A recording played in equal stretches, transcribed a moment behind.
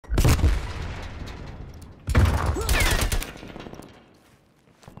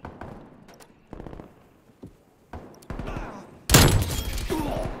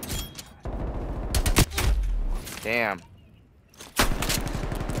Damn.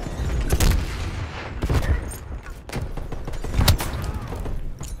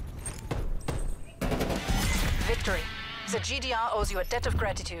 Victory. The GDR owes you a debt of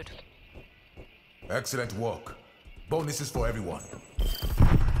gratitude. Excellent work. Bonuses for everyone.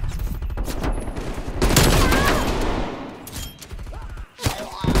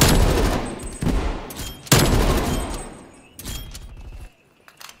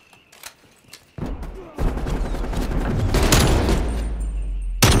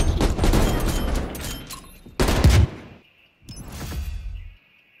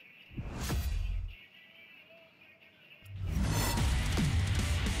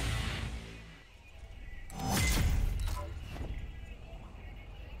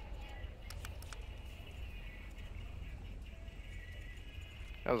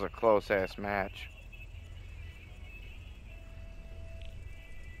 That was a close-ass match.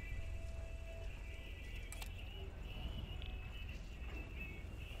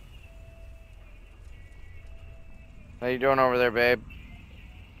 How you doing over there, babe?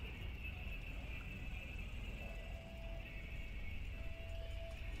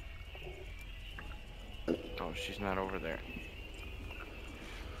 Oh, she's not over there.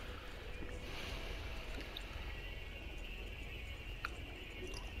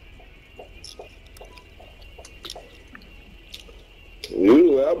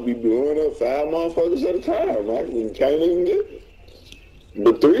 Usually I'll be blowing up 5 motherfuckers at a time. I can't even get it.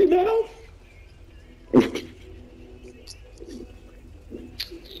 But 3 now?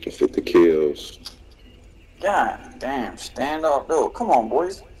 50 kills. God damn, stand up, though. Come on,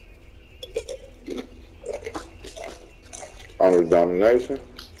 boys. Honor domination.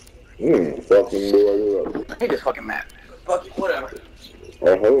 Fucking boy up. Hit this fucking map. Fuck it, whatever.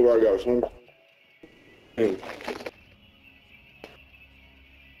 I hope I got some.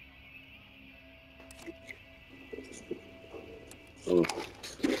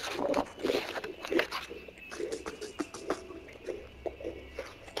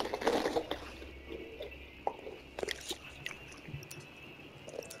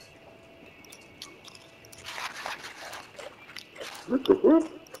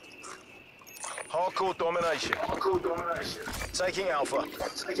 Hardcore domination. Taking Alpha.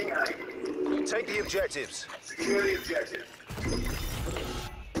 Take the objectives. Secure the objective.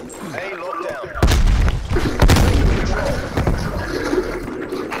 A lockdown.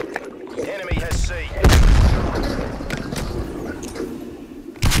 Enemy has C.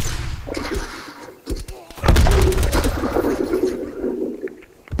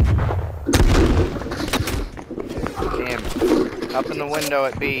 Damn. Up in the window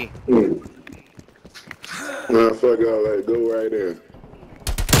at B. Nah, fuck all that. Go right in.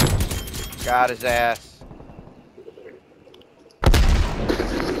 Got his ass.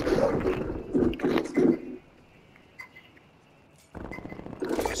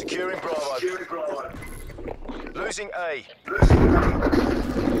 Securing Bravo. Losing A.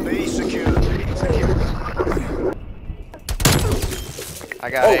 B secure. I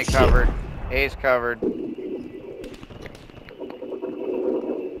got A covered. A's covered.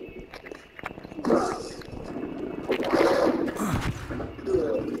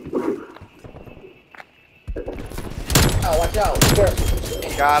 Oh, watch out.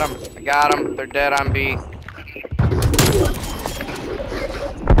 Got him. I got him. They're dead on B.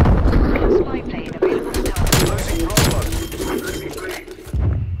 Spy plane available to target. Losing Bravo.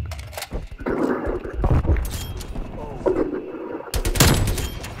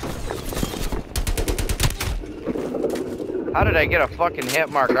 How did I get a fucking hit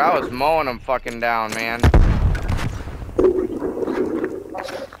marker? I was mowing them fucking down, man.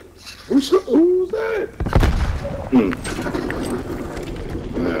 Who's that?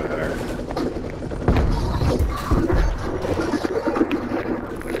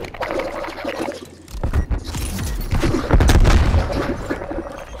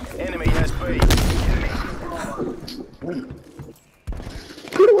 Enemy has B.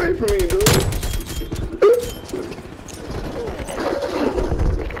 Get away from me, dude.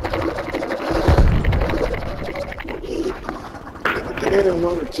 Damn,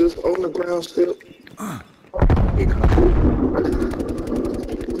 I'm just on the ground still.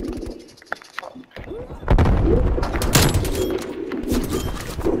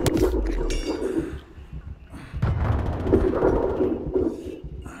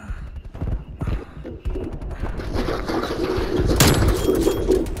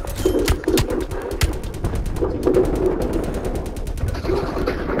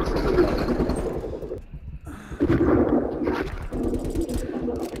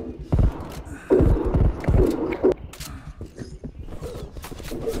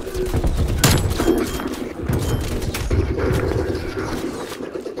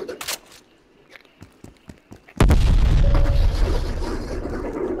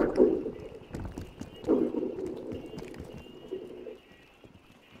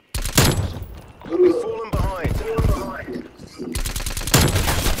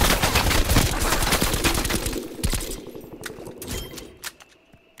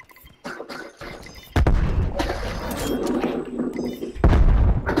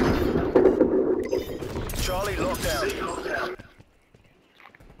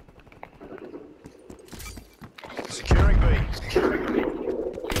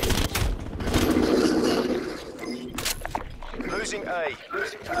 Losing A. We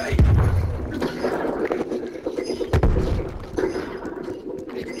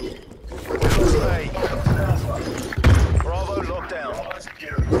lost A. Bravo locked down.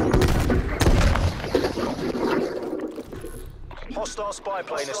 Hostile spy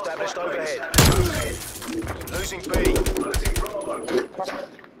plane established overhead. Losing B.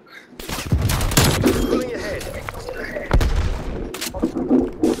 Pulling ahead.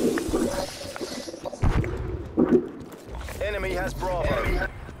 Enemy has Bravo.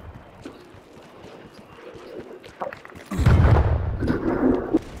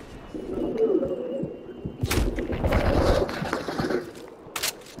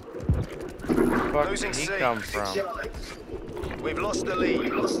 Where Losing did he C. come from? We've lost the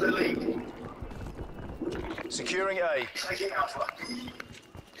lead. Securing A. Taking Alpha.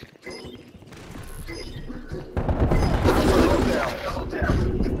 Lockdown.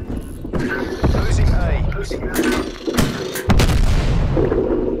 Losing A.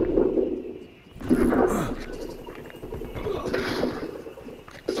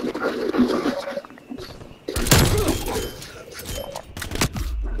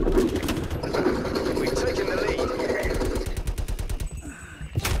 We've taken the lead.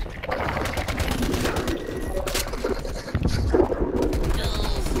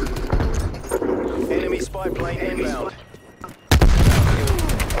 Enemy spy plane inbound.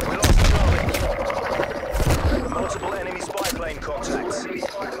 We lost Charlie. Multiple enemy spy plane contacts.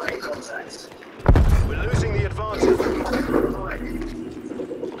 We're losing the advantage.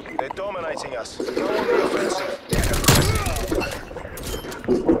 They're dominating us. Go on the offensive.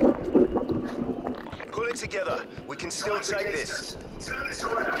 Pull it together. We can still take this.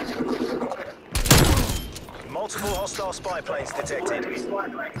 Multiple hostile spy planes detected.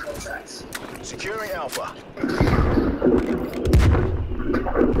 Securing Alpha.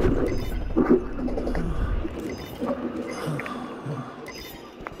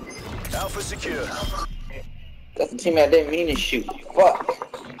 Alpha secure. That's the team I didn't mean to shoot. Fuck.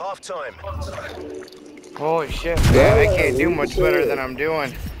 Half time. Holy shit, man, I can't do much better than I'm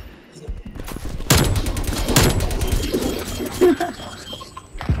doing.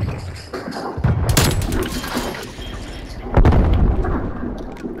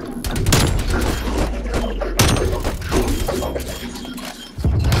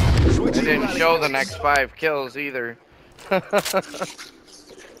 It didn't show the next 5 kills either.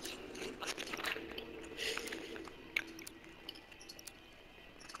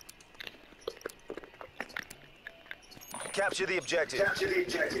 Capture the objective.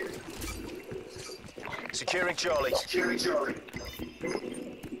 Securing Charlie.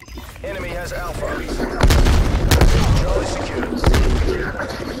 Enemy has Alpha. Charlie secured.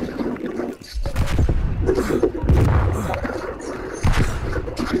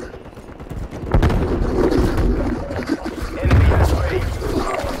 Enemy has B.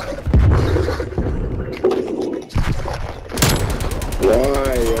 Why?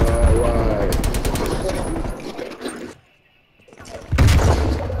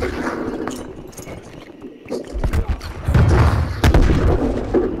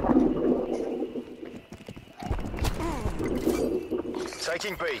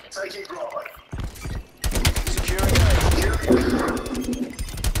 Taking B. Taking Bravo. Securing A.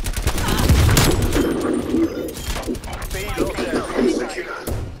 B locked down.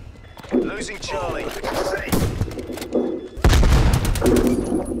 Losing Charlie.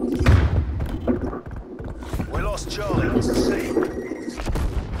 We lost Charlie.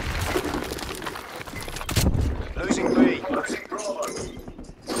 Losing B. Losing Bravo.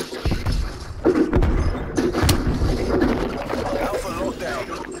 Alpha lockdown.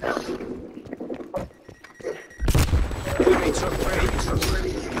 Enemy took B.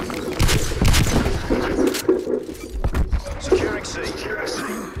 Securing C.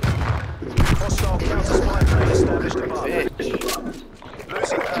 Hostile counter spy plane established above.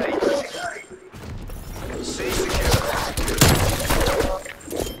 Losing A. C secure.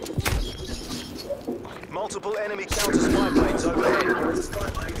 Multiple enemy counter spy planes overhead.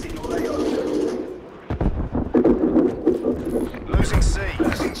 Losing C.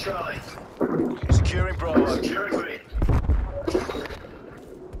 Losing Charlie. Securing Bravo. Securing B.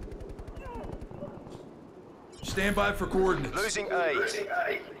 Stand by for coordinates. Losing A. Losing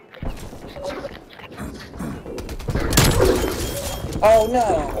A. Oh no.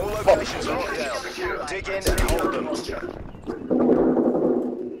 All locations are locked down. Dig in and hold them.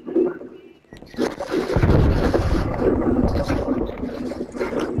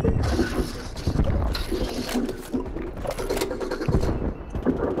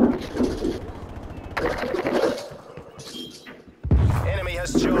 Enemy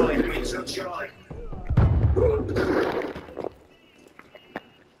has Charlie.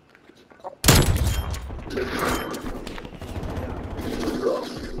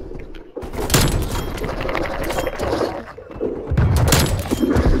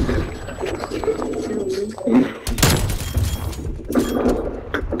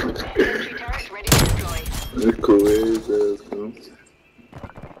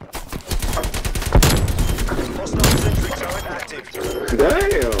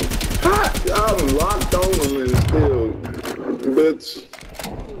 Damn. I'm locked on them and still, bitch.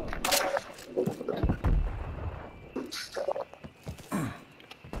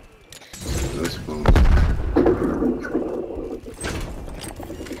 That's fun.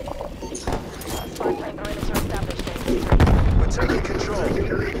 We're taking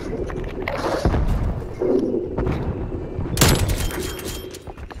control.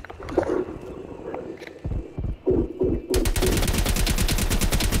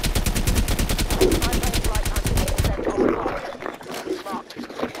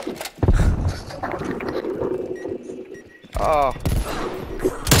 Oh.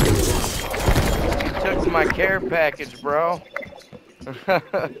 Took my care package, bro.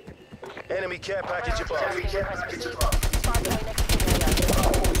 Enemy care package above.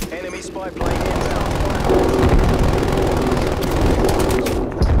 Enemy spy plane inbound.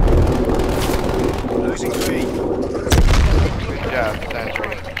 Losing B. Good job,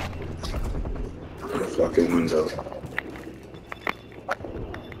 Sentry. Fucking window.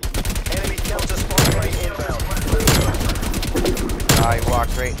 Enemy counter spy plane inbound. Ah, he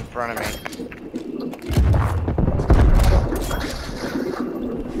walked right in front of me.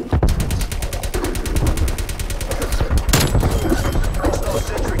 Hostile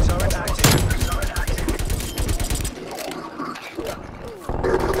sentry turret active.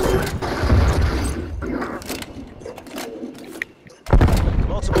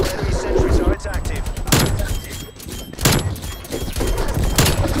 Multiple enemy sentry turrets active.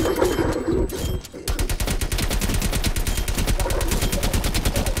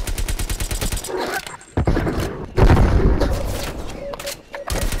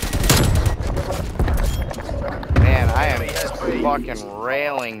 Man, I am fucking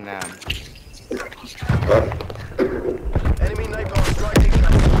railing them. Enemy napalm striking.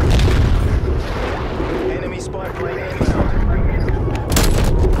 Enemy spy plane inbound.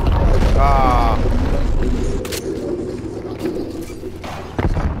 Ah.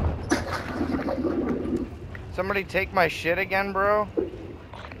 Somebody take my shit again, bro?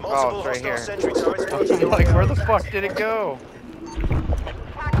 Multiple it's right here. hostile sentry turrets I'm approaching like, your where the AO. fuck did it go?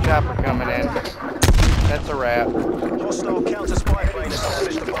 Chopper coming in. That's a wrap. Hostile counter spy plane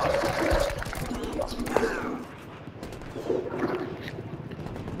established above.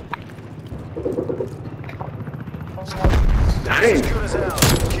 Dang. As good as ours.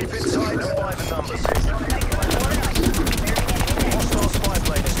 Keep it tight and buy the numbers. Hostile spy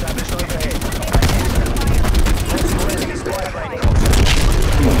plane established overhead. Multiple enemy spy plane contact.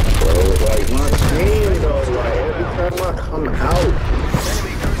 Bro, like my team though, like every time I come out.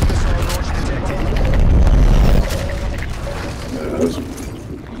 Enemy cruise missile launch detected.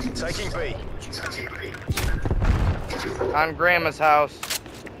 Taking B. On Grandma's house.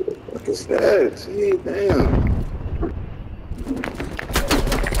 What is that? Gee, damn.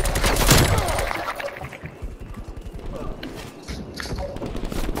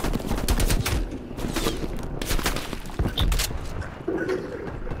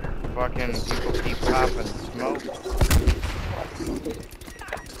 Fucking people keep popping smoke.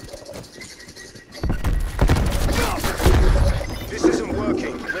 This isn't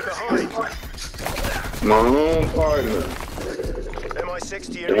working. We're behind. My own partner. MI6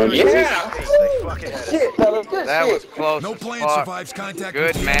 to your Yeah. nearest They fucking had us. Shit, fellas, good That shit. was close No as plane fuck. survives contact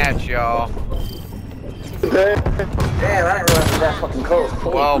Good with match, y'all. Damn, I didn't realize that fucking cold.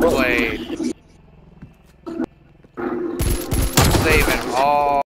 Well played.